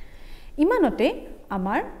ইমানতে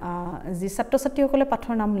আমাৰ যি ছাত্ৰ ছাত্ৰীসকলে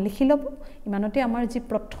পাঠৰ নাম লিখি লব ইমানতে আমাৰ যি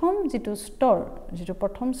প্ৰথম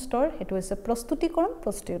প্ৰথম স্তৰ হেতু হৈছে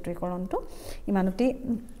প্ৰস্তুতিকৰণটো ইমানতে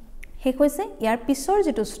শেষ হৈছে ইয়াৰ পিছৰ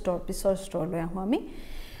পিছৰ স্তৰ লৈ আহো আমি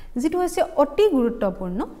যেটো হৈছে অতি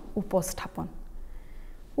গুৰুত্বপূৰ্ণ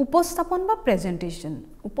উপস্থাপন বা প্ৰেজেন্টেশন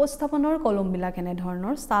উপস্থাপনৰ কলমবিলাক এনে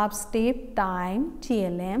ধৰণৰ sub step time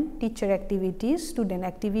TLM teacher activity student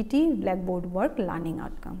activity black board work learning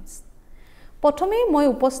outcomes প্ৰথমে মই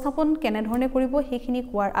উপস্থাপন কেনে ধৰণে কৰিব সেইখিনি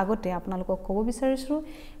কোৱাৰ আগতে আপোনালোকক ক'ব বিচাৰিছো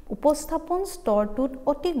উপস্থাপন স্তৰটোত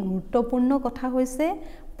অতি গুৰুত্বপূৰ্ণ কথা হৈছে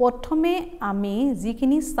প্ৰথমে আমি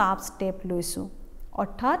যিখিনি সাব স্টেপ লৈছো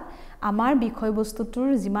অৰ্থাৎ আমাৰ বিষয়বস্তুটোৰ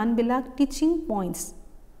যিমানবিলাক টিচিং পইণ্টস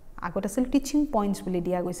আগত আছিল টিচিং পইণ্টস বুলি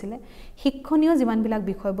দিয়া গৈছিল শিক্ষণীয় যিমানবিলাক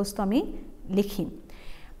বিষয়বস্তু আমি লিখিম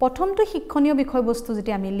প্ৰথমটো শিক্ষণীয় বিষয়বস্তু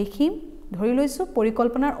যেতি আমি লিখিম ধৰি লৈছো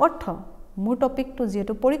পৰিকল্পনাৰ অৰ্থ মোৰ টপিকটো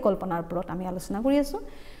যেটো পৰিকল্পনাৰ ওপৰত আমি আলোচনা কৰি আছো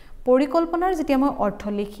পৰিকল্পনাৰ যেতি মই অৰ্থ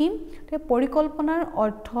লিখিম তে পৰিকল্পনাৰ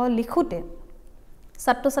অৰ্থ লিখোতে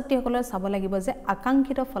ছাত্ৰ ছাত্ৰীসকলে চাব লাগিব যে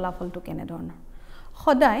আকাংক্ষিত ফলাফলটো কেনে ধৰণৰ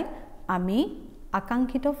সদায় আমি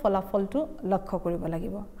আকাংক্ষিত ফলাফলটো লক্ষ্য কৰিব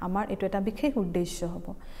লাগিব আমাৰ এটো এটা বিশেষ উদ্দেশ্য হ'ব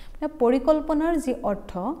পৰিকল্পনাৰ যি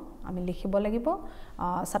অৰ্থ আমি লিখিব লাগিব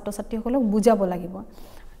ছাত্ৰ ছাত্ৰীসকলক বুজাব লাগিব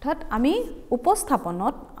অৰ্থাৎ আমি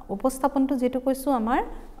উপস্থাপনটো যেটো কৈছো আমাৰ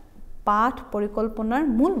পাঠ পৰিকল্পনাৰ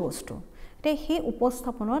মূল বস্তু তে সেই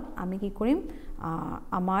উপস্থাপনত আমি কি কৰিম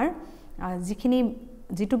আমাৰ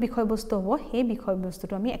যেটো বিষয়বস্তু হ'ব সেই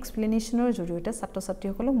বিষয়বস্তুটো আমি এক্সপ্লেনেশনৰ জৰিয়তে ছাত্ৰ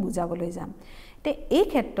ছাত্ৰীসকলক বুজাবলৈ যাম তে এই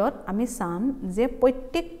ক্ষেত্ৰত আমি চাম যে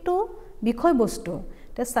প্ৰত্যেকটো বিষয়বস্তু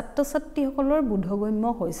তে ছাত্ৰ ছাত্ৰীসকলৰ বুধগম্য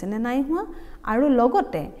হৈছে নে নাই হোৱা আৰু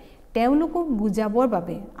লগতে তেওঁলোকক বুজাবৰ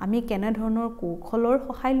বাবে আমি কেনে ধৰণৰ কৌশলৰ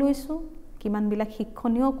সহায় লৈছো কিমানবিলাক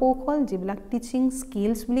শিক্ষণীয় কৌশল যিবিলাক টিচিং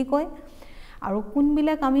স্কিলছ বুলি কয় আৰু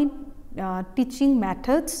কোনবিলাক আমি টিচিং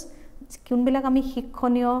মেথডছ কোনবিলাক আমি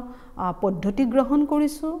শিক্ষণীয় পদ্ধতি গ্ৰহণ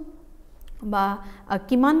কৰিছো বা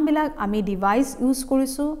কিমানবিলাক আমি ডিভাইস ইউজ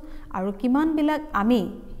কৰিছো আৰু কিমানবিলাক আমি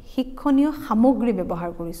শিক্ষণীয় সামগ্ৰী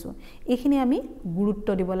ব্যৱহাৰ কৰিছো এইখিনি আমি গুৰুত্ব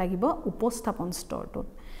দিব লাগিব উপস্থাপন স্তৰটোত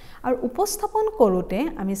আৰু উপস্থাপন কৰোতে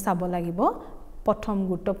আমি চাব লাগিব প্ৰথম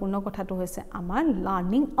গুৰুত্বপূৰ্ণ কথাটো হৈছে আমাৰ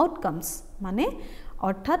লাৰ্নিং আউটকামস মানে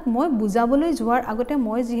অৰ্থাৎ মই বুজাবলৈ যোৱাৰ আগতে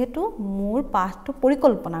মই যেহেতু মোৰ পাঠটো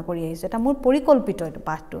পৰিকল্পনা কৰি আহিছো এটা মোৰ পৰিকল্পিত এটা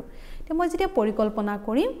পাঠটো তে মই যেতিয়া পৰিকল্পনা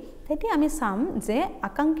কৰিম তেতিয়া আমি চাম যে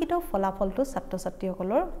আকাংক্ষিত ফলাফলটো ছাত্ৰ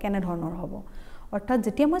ছাত্ৰীসকলৰ কেনে ধৰণৰ হ'ব অৰ্থাৎ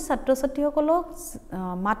যেতিয়া মই ছাত্ৰ ছাত্ৰীসকলক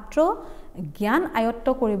মাত্ৰ জ্ঞান আয়ত্ত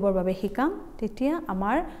কৰিবৰ বাবে শিকাম তেতিয়া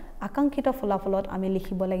আমাৰ আকাংক্ষিত ফলাফলত আমি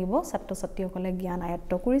লিখিব লাগিব ছাত্ৰ ছাত্ৰীসকলে জ্ঞান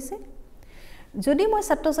আয়ত্ত কৰিছে যদি মই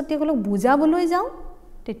ছাত্ৰ ছাত্ৰীসকলক বুজাবলৈ যাওঁ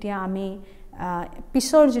তেতিয়া আমি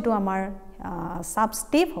পিছৰ যেটো আমাৰ সাব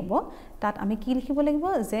স্টেপ হ'ব তাত আমি কি লিখিব লাগিব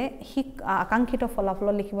যে আকাংক্ষিত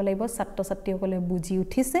ফলাফলত লিখিব লাগিব ছাত্ৰ ছাত্ৰীসকলে বুজি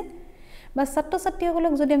উঠিছে বা ছাত্ৰ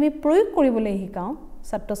ছাত্ৰীসকলক যদি আমি প্ৰয়োগ কৰিবলৈ শিকাওঁ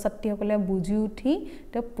ছাত্ৰ ছাত্ৰীসকলে বুজি উঠি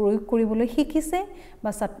তে প্ৰয়োগ কৰিবলৈ শিকিছে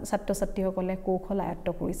বা ছাত্ৰ ছাত্ৰীসকলে কৌশল আয়ত্ত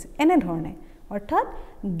কৰিছে এনে ধৰণে অৰ্থাৎ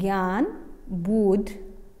জ্ঞান বুধ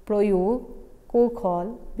প্ৰয়োগ কৌশল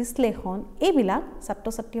বিশ্লেষণ এইবিলাক ছাত্ৰ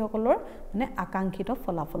ছাত্ৰীসকলৰ মানে আকাংক্ষিত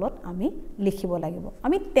ফলাফলত আমি লিখিব লাগিব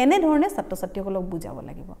আমি তেনে ধৰণে ছাত্ৰ ছাত্ৰীসকলক বুজাব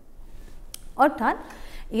লাগিব অৰ্থাৎ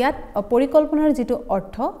ইয়াত পৰিকল্পনাৰ যেটো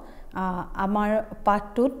অৰ্থ আমাৰ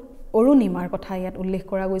পাঠটোত অৰুণিমাৰ কথা ইয়াত উল্লেখ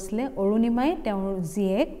কৰা গৈছিল অৰুণিমাই তেওঁৰ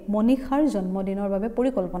জীয়েক মনিষাৰ জন্মদিনৰ বাবে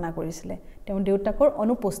পৰিকল্পনা কৰিছিল তেওঁৰ দেউতাকৰ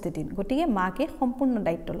অনুপস্থিতিত গতিকে মাকে সম্পূৰ্ণ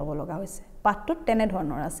দায়িত্ব ল'ব লগা হৈছে পাঠটোত তেনে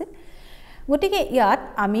ধৰণৰ আছিল গতিকে ইয়াত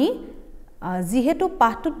আমি যেহেতু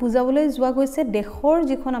পাঠটোত বুজাবলৈ যোৱা গৈছে দেশৰ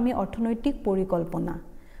যিখন আমি অৰ্থনৈতিক পৰিকল্পনা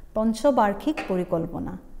পঞ্চবাৰ্ষিক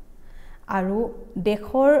পৰিকল্পনা আৰু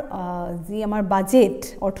দেশৰ যি আমাৰ বাজেট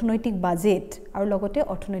অৰ্থনৈতিক বাজেট আৰু লগতে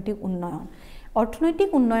অৰ্থনৈতিক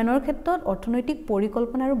উন্নয়নৰ ক্ষেত্ৰত অৰ্থনৈতিক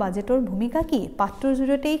পৰিকল্পনা আৰু বাজেটৰ ভূমিকা কি পাঠটোৰ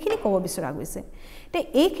জৰিয়তে এইখিনি ক'ব বিচৰা গৈছে তে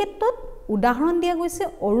এই ক্ষেত্ৰত উদাহৰণ দিয়া গৈছে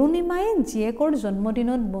অৰুণিমাই জীয়েকৰ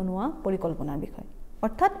জন্মদিনত বনোৱা পৰিকল্পনাৰ বিষয়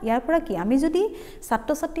অৰ্থাৎ ইয়াৰ পৰা কি আমি যদি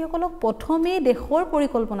ছাত্ৰ ছাত্ৰীসকলক প্ৰথমে দেশৰ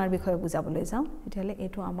পৰিকল্পনাৰ বিষয়ে বুজাবলৈ যাওঁ তেতিয়ালে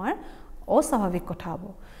এটো আমাৰ অস্বাভাৱিক কথা হ'ব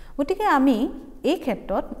গতিকে আমি এই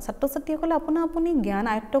ক্ষেত্ৰত ছাত্ৰ ছাত্ৰীসকলে আপুনি জ্ঞান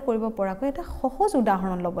আয়ত্ত কৰিব পৰাকৈ এটা সহজ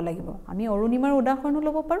উদাহৰণ ল'ব লাগিব আমি অৰুণিমাৰ উদাহৰণো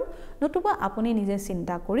ল'ব পাৰোঁ নতুবা আপুনি নিজে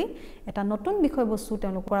চিন্তা কৰি এটা নতুন বিষয়বস্তু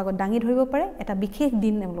তেওঁলোকৰ আগত দাঙি ধৰিব পাৰে এটা বিশেষ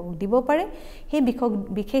দিন তেওঁলোকক দিব পাৰে সেই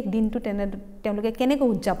বিশেষ দিনটো তেওঁলোকে কেনেকৈ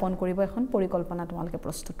উদযাপন কৰিব এখন পৰিকল্পনা তোমালোকে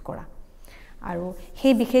প্ৰস্তুত কৰা আৰু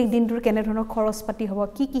সেই বিশেষ দিনটোৰ কেনে ধৰণৰ খৰচ পাতি হ'ব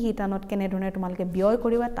কি শিতানত কেনে ধৰণে তোমালোকে ব্যয়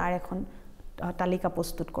কৰিবা তাৰ এখন তালিকা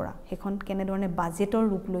প্ৰস্তুত কৰা সেইখন কেনে ধৰণে বাজেটৰ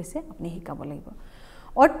ৰূপ লৈছে আপুনি শিকাব লাগিব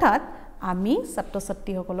অৰ্থাৎ আমি ছাত্ৰ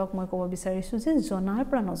ছাত্ৰীসকলক মই ক'ব বিচাৰিছোঁ যে জনাৰ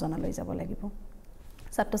পৰা নজনালৈ যাব লাগিব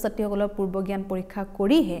ছাত্ৰ ছাত্ৰীসকলৰ পূৰ্ব জ্ঞান পৰীক্ষা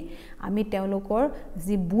কৰিহে আমি তেওঁলোকৰ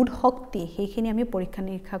যি বুধ শক্তি সেইখিনি আমি পৰীক্ষা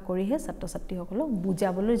নিৰীক্ষা কৰিহে ছাত্ৰ ছাত্ৰীসকলক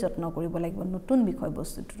বুজাবলৈ যত্ন কৰিব লাগিব নতুন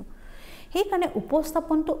বিষয়বস্তুটো সেইকাৰণে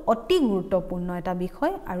উপস্থাপনটো অতি গুৰুত্বপূৰ্ণ এটা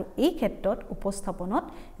বিষয় আৰু এই ক্ষেত্ৰত উপস্থাপনত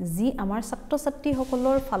যি আমাৰ ছাত্ৰ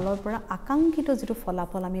ছাত্ৰীসকলৰ ফালৰ পৰা আকাংক্ষিত যিটো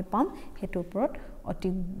ফলাফল আমি পাম সেইটোৰ ওপৰত অতি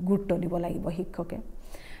গুৰুত্ব দিব লাগিব শিক্ষকে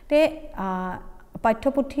তে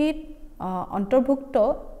পাঠ্যপুথিত অন্তৰ্ভুক্ত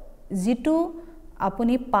যিটো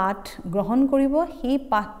আপুনি পাঠ গ্ৰহণ কৰিব সেই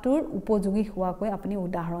পাঠটোৰ উপযোগী হোৱাকৈ আপুনি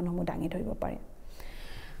উদাহৰণসমূহ দাঙি ধৰিব পাৰে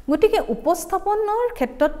গতিকে উপস্থাপনৰ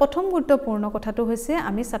ক্ষেত্ৰত প্ৰথম গুৰুত্বপূৰ্ণ কথাটো হৈছে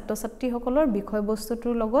আমি ছাত্ৰ ছাত্ৰীসকলৰ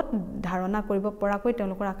বিষয়বস্তুটোৰ লগত ধাৰণা কৰিব পৰাকৈ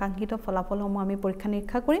তেওঁলোকৰ আকাংক্ষিত ফলাফলসমূহ আমি পৰীক্ষা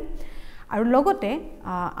নিৰীক্ষা কৰিম আৰু লগতে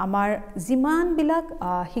আমাৰ যিমানবিলাক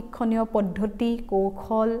শিক্ষণীয় পদ্ধতি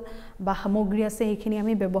কৌশল বা সামগ্ৰী আছে সেইখিনি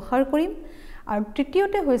আমি ব্যৱহাৰ কৰিম আৰু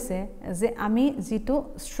তৃতীয়তে হৈছে যে আমি যিটো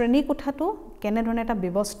শ্ৰেণী কোঠাটো কেনেধৰণে এটা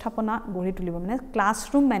ব্যৱস্থাপনা গঢ়ি তুলিব মানে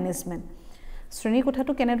ক্লাছৰুম মেনেজমেণ্ট শ্ৰেণী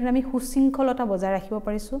কোঠাটো কেনেধৰণে আমি সুশৃংখলতা বজাই ৰাখিব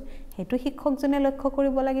পাৰিছোঁ সেইটো শিক্ষকজনে লক্ষ্য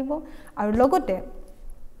কৰিব লাগিব আৰু লগতে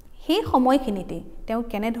সেই সময়খিনিতে তেওঁ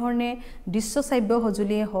কেনেধৰণে দৃশ্যশ্ৰাব্য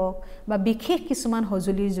সঁজুলিয়ে হওক বা বিশেষ কিছুমান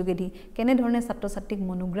সঁজুলিৰ যোগেদি কেনেধৰণে ছাত্ৰ ছাত্ৰীক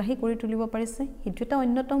মনোগ্ৰাহী কৰি তুলিব পাৰিছে সেইটো এটা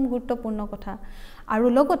অন্যতম গুৰুত্বপূৰ্ণ কথা আৰু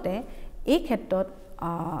লগতে এই ক্ষেত্ৰত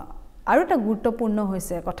আৰু এটা গুৰুত্বপূৰ্ণ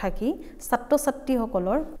হৈছে কথা কি ছাত্ৰ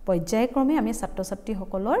ছাত্ৰীসকলৰ পৰ্যায়ক্ৰমে আমি ছাত্ৰ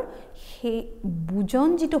ছাত্ৰীসকলৰ সেই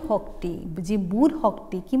বুজন যিটো শক্তি যি বুধ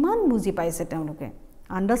শক্তি কিমান বুজি পাইছে তেওঁলোকে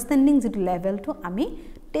আণ্ডাৰষ্টেণ্ডিং যিটো লেভেলটো আমি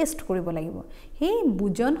টেষ্ট কৰিব লাগিব সেই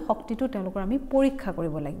বুজন শক্তিটো তেওঁলোকৰ আমি পৰীক্ষা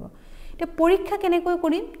কৰিব লাগিব এতিয়া পৰীক্ষা কেনেকৈ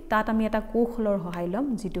কৰিম তাত আমি এটা কৌশলৰ সহায় ল'ম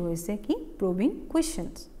যিটো হৈছে কি প্ৰবিং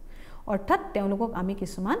কুৱেশ্যনছ অৰ্থাৎ তেওঁলোকক আমি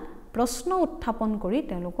কিছুমান প্ৰশ্ন উত্থাপন কৰি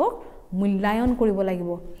তেওঁলোকক মূল্যায়ন কৰিব লাগিব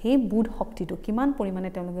সেই বুধ শক্তিটো কিমান পৰিমাণে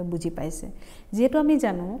তেওঁলোকে বুজি পাইছে যেহেতু আমি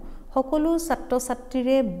জানো সকলো ছাত্ৰ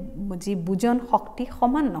ছাত্ৰীৰে যি বুজন শক্তি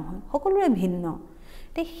সমান নহয় সকলোৰে ভিন্ন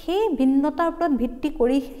তে সেই ভিন্নতাৰ ওপৰত ভিত্তি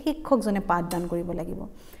কৰি শিক্ষকজনে পাঠদান কৰিব লাগিব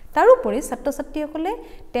তাৰোপৰি ছাত্ৰ ছাত্ৰীসকলে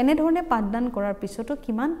তেনেধৰণে পাঠদান কৰাৰ পিছতো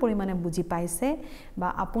কিমান পৰিমাণে বুজি পাইছে বা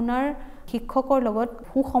আপোনাৰ শিক্ষকৰ লগত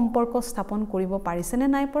সুসম্পৰ্ক স্থাপন কৰিব পাৰিছেনে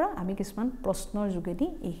নাই পৰা আমি কিছুমান প্ৰশ্নৰ যোগেদি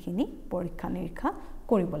এইখিনি পৰীক্ষা নিৰীক্ষা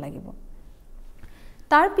কৰিব লাগিব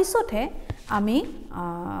তাৰ পিছতহে আমি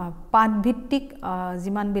পাঠভিত্তিক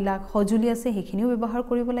যিমানবিলাক সঁজুলি আছে সেইখিনিও ব্যৱহাৰ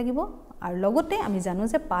কৰিব লাগিব আৰু লগতে আমি জানো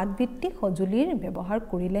যে পাঠভিত্তিক সঁজুলিৰ ব্যৱহাৰ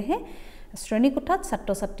কৰিলেহে শ্ৰেণীকোঠাত ছাত্ৰ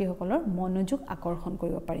ছাত্ৰীসকলৰ মনোযোগ আকৰ্ষণ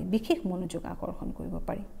কৰিব পাৰি বিশেষ মনোযোগ আকৰ্ষণ কৰিব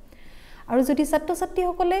পাৰি আৰু যদি ছাত্ৰ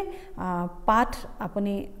ছাত্ৰীসকলে পাঠ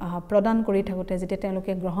আপুনি প্ৰদান কৰি থাকোঁতে যেতিয়া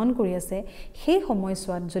তেওঁলোকে গ্ৰহণ কৰি আছে সেই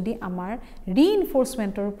সময়ছোৱাত যদি আমাৰ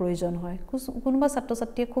ৰিইনফোৰ্সমেণ্টৰ প্ৰয়োজন হয় কোনোবা ছাত্ৰ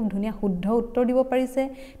ছাত্ৰীয়ে খুব ধুনীয়া শুদ্ধ উত্তৰ দিব পাৰিছে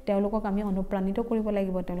তেওঁলোকক আমি অনুপ্ৰাণিত কৰিব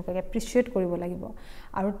লাগিব তেওঁলোকক এপ্ৰিচিয়েট কৰিব লাগিব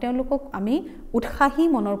আৰু তেওঁলোকক আমি উৎসাহী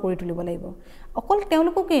মনৰ কৰি তুলিব লাগিব অকল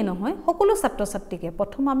তেওঁলোককেই নহয় সকলো ছাত্ৰ ছাত্ৰীকে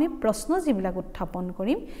প্ৰথম আমি প্ৰশ্ন যিবিলাক উত্থাপন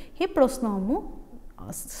কৰিম সেই প্ৰশ্নসমূহ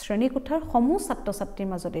শ্ৰেণীকোঠাৰ সমূহ ছাত্ৰ ছাত্ৰীৰ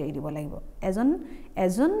মাজতে এৰি দিব লাগিব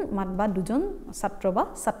এজন বা দুজন ছাত্ৰ বা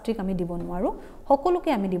ছাত্ৰীক আমি দিব নোৱাৰোঁ সকলোকে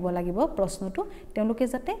আমি দিব লাগিব প্ৰশ্নটো তেওঁলোকে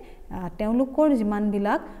যাতে তেওঁলোকৰ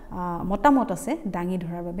যিমানবিলাক মতামত আছে দাঙি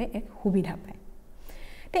ধৰাৰ বাবে এক সুবিধা পায়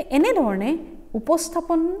তে এনেধৰণে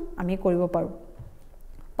উপস্থাপন আমি কৰিব পাৰোঁ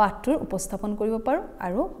পাঠটোৰ উপস্থাপন কৰিব পাৰোঁ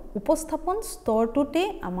আৰু উপস্থাপন স্তৰটোতে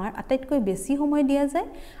আমাৰ আটাইতকৈ বেছি সময় দিয়া যায়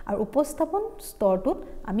আৰু উপস্থাপন স্তৰটোত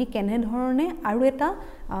আমি কেনেধৰণে আৰু এটা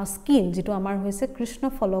স্কিল যিটো আমাৰ হৈছে কৃষ্ণ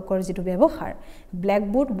ফলকৰ যিটো ব্যৱহাৰ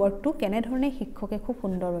ব্লেকবোৰ্ড বৰ্ডটো কেনেধৰণে শিক্ষকে খুব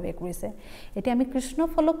সুন্দৰভাৱে কৰিছে এতিয়া আমি কৃষ্ণ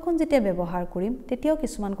ফলকখন যেতিয়া ব্যৱহাৰ কৰিম তেতিয়াও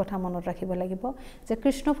কিছুমান কথা মনত ৰাখিব লাগিব যে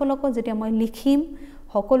কৃষ্ণ ফলকত যেতিয়া মই লিখিম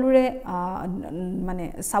সকলোৰে মানে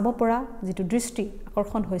চাব পৰা যিটো দৃষ্টি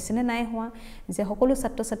আকৰ্ষণ হৈছেনে নাই হোৱা যে সকলো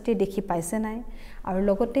ছাত্ৰ ছাত্ৰীয়ে দেখি পাইছে নাই আৰু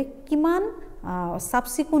লগতে কিমান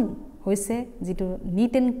চাফচিকুণ হৈছে যিটো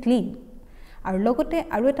নিট এণ্ড ক্লিন আৰু লগতে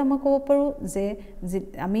আৰু এটা মই ক'ব পাৰোঁ যে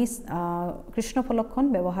আমি কৃষ্ণ ফলকখন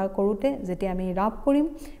ব্যৱহাৰ কৰোঁতে যেতিয়া আমি ৰাব কৰিম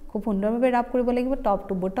খুব সুন্দৰভাৱে ৰাব কৰিব লাগিব টপ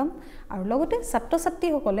টু বটম আৰু লগতে ছাত্ৰ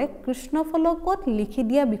ছাত্ৰীসকলে কৃষ্ণ ফলকত লিখি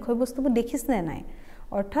দিয়া বিষয়বস্তুবোৰ দেখিছেনে নাই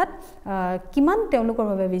অৰ্থাৎ কিমান তেওঁলোকৰ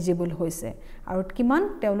বাবে ভিজিবল হৈছে আৰু কিমান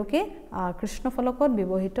তেওঁলোকে কৃষ্ণ ফলকত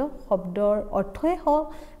ব্যৱহৃত শব্দৰ অৰ্থই হওক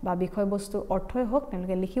বা বিষয়বস্তুৰ অৰ্থই হওক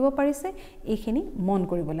তেওঁলোকে লিখিব পাৰিছে এইখিনি মন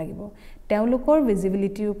কৰিব লাগিব তেওঁলোকৰ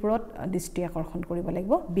ভিজিবিলিটিৰ ওপৰত দৃষ্টি আকৰ্ষণ কৰিব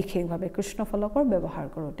লাগিব বিশেষভাৱে কৃষ্ণ ফলকৰ ব্যৱহাৰ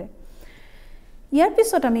কৰোঁতে ইয়াৰ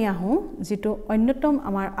পিছত আমি আহোঁ যেটো অন্যতম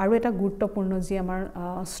আমাৰ আৰু এটা গুৰুত্বপূৰ্ণ যি আমাৰ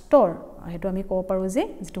স্তৰ হেতু আমি ক'ব পাৰোঁ যে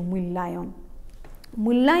যেটো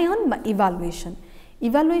মূল্যায়ন বা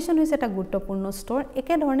ইভালুৱেশ্যন হৈছে এটা গুৰুত্বপূৰ্ণ স্তৰ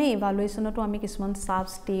একে ধৰণে ইভালুৱেশ্যনতো আমি কিছুমান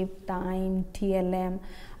সাবষ্টেপ time TLM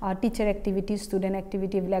teacher activity student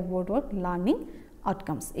activity ব্ল্যাকবোৰ্ড work learning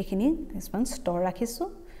আউটকামছ এইখিনি কিছুমান স্তৰ ৰাখিছোঁ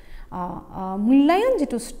মূল্যায়ন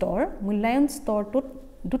যেটো মূল্যায়ন স্তৰটোত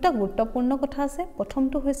দুটা গুৰুত্বপূৰ্ণ কথা আছে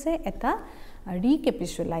প্ৰথমটো হৈছে এটা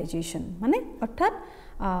ৰিকেপিচুলাইজেশ্যন মানে অৰ্থাৎ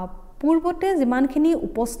পূৰ্বতে যিমানখিনি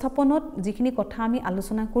উপস্থাপনত যিখিনি কথা আমি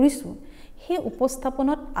আলোচনা কৰিছোঁ সেই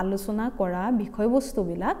উপস্থাপনত আলোচনা কৰা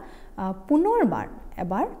বিষয়বস্তুবিলাক পুনৰবাৰ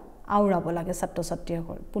এবাৰ আওৰাব লাগে ছাত্ৰ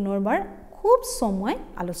ছাত্ৰীসকল পুনৰবাৰ খুব সময়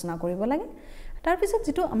আলোচনা কৰিব লাগে তাৰ পিছত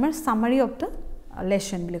যেটো আমাৰ সামাৰি অফ দা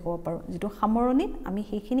লেসন বুলি ক'ব পাৰোঁ যেটো সামৰণিত আমি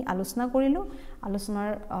সেইখিনি আলোচনা কৰিলোঁ আলোচনাৰ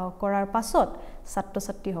কৰাৰ পাছত ছাত্ৰ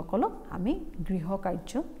ছাত্ৰীসকলক আমি গৃহ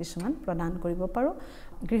কাৰ্য কিছুমান প্ৰদান কৰিব পাৰোঁ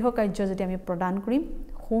গৃহ কাৰ্য যদি আমি প্ৰদান কৰিম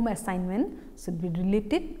home assignment should be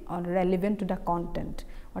related or relevant to the content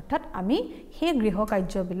অৰ্থাৎ আমি সেই গৃহ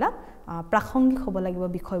কাৰ্যবিলাক প্ৰাসংগিক হ'ব লাগিব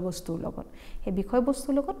বিষয়বস্তুৰ লগত সেই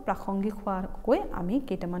বিষয়বস্তুৰ লগত প্ৰাসংগিক হোৱাকৈ আমি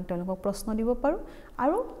কেইটামান তেওঁলোকক প্ৰশ্ন দিব পাৰোঁ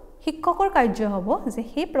আৰু শিক্ষকৰ কাৰ্য হ'ব যে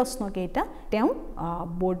সেই প্ৰশ্নকেইটা তেওঁ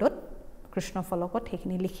বোৰ্ডত কৃষ্ণ ফলকত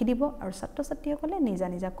সেইখিনি লিখি দিব আৰু ছাত্ৰ ছাত্ৰীসকলে নিজা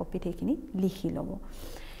নিজা কপিত সেইখিনি লিখি ল'ব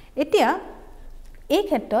এতিয়া এই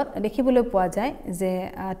ক্ষেত্ৰত দেখিবলৈ পোৱা যায় যে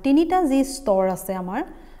তিনিটা যি স্তৰ আছে আমাৰ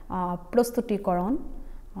প্ৰস্তুতিকৰণ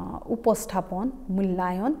উপস্থাপন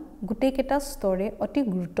মূল্যায়ন গোটেইকেইটা স্তৰে অতি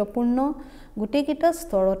গুৰুত্বপূৰ্ণ গোটেইকেইটা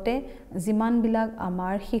স্তৰতে যিমানবিলাক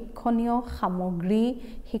আমাৰ শিক্ষণীয় সামগ্ৰী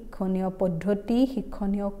শিক্ষণীয় পদ্ধতি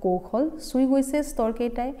শিক্ষণীয় কৌশল চুই গৈছে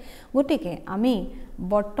স্তৰকেইটাই গতিকে আমি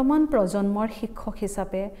বৰ্তমান প্ৰজন্মৰ শিক্ষক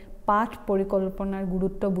হিচাপে পাঠ পৰিকল্পনাৰ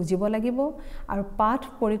গুৰুত্ব বুজিব লাগিব আৰু পাঠ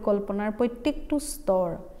পৰিকল্পনাৰ প্ৰত্যেকটো স্তৰ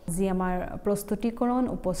যি আমাৰ প্ৰস্তুতিকৰণ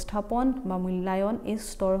উপস্থাপন বা মূল্যায়ন এই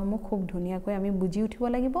স্তৰসমূহ খুব ধুনীয়াকৈ আমি বুজি উঠিব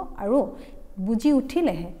লাগিব আৰু বুজি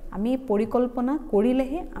উঠিলেহে আমি পৰিকল্পনা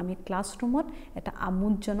কৰিলেহে আমি ক্লাছৰুমত এটা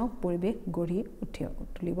আমোদজনক পৰিৱেশ গঢ়ি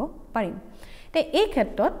তুলিব পাৰিম এই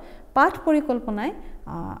ক্ষেত্ৰত পাঠ পৰিকল্পনাই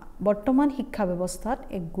বৰ্তমান শিক্ষা ব্যৱস্থাত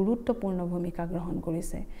এক গুৰুত্বপূৰ্ণ ভূমিকা গ্ৰহণ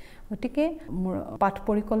কৰিছে গতিকে পাঠ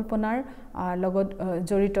পৰিকল্পনাৰ লগত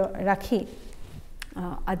জড়িত ৰাখি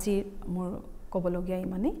আজি মোৰ ক'বলগীয়া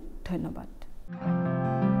ইমানেই ধন্যবাদ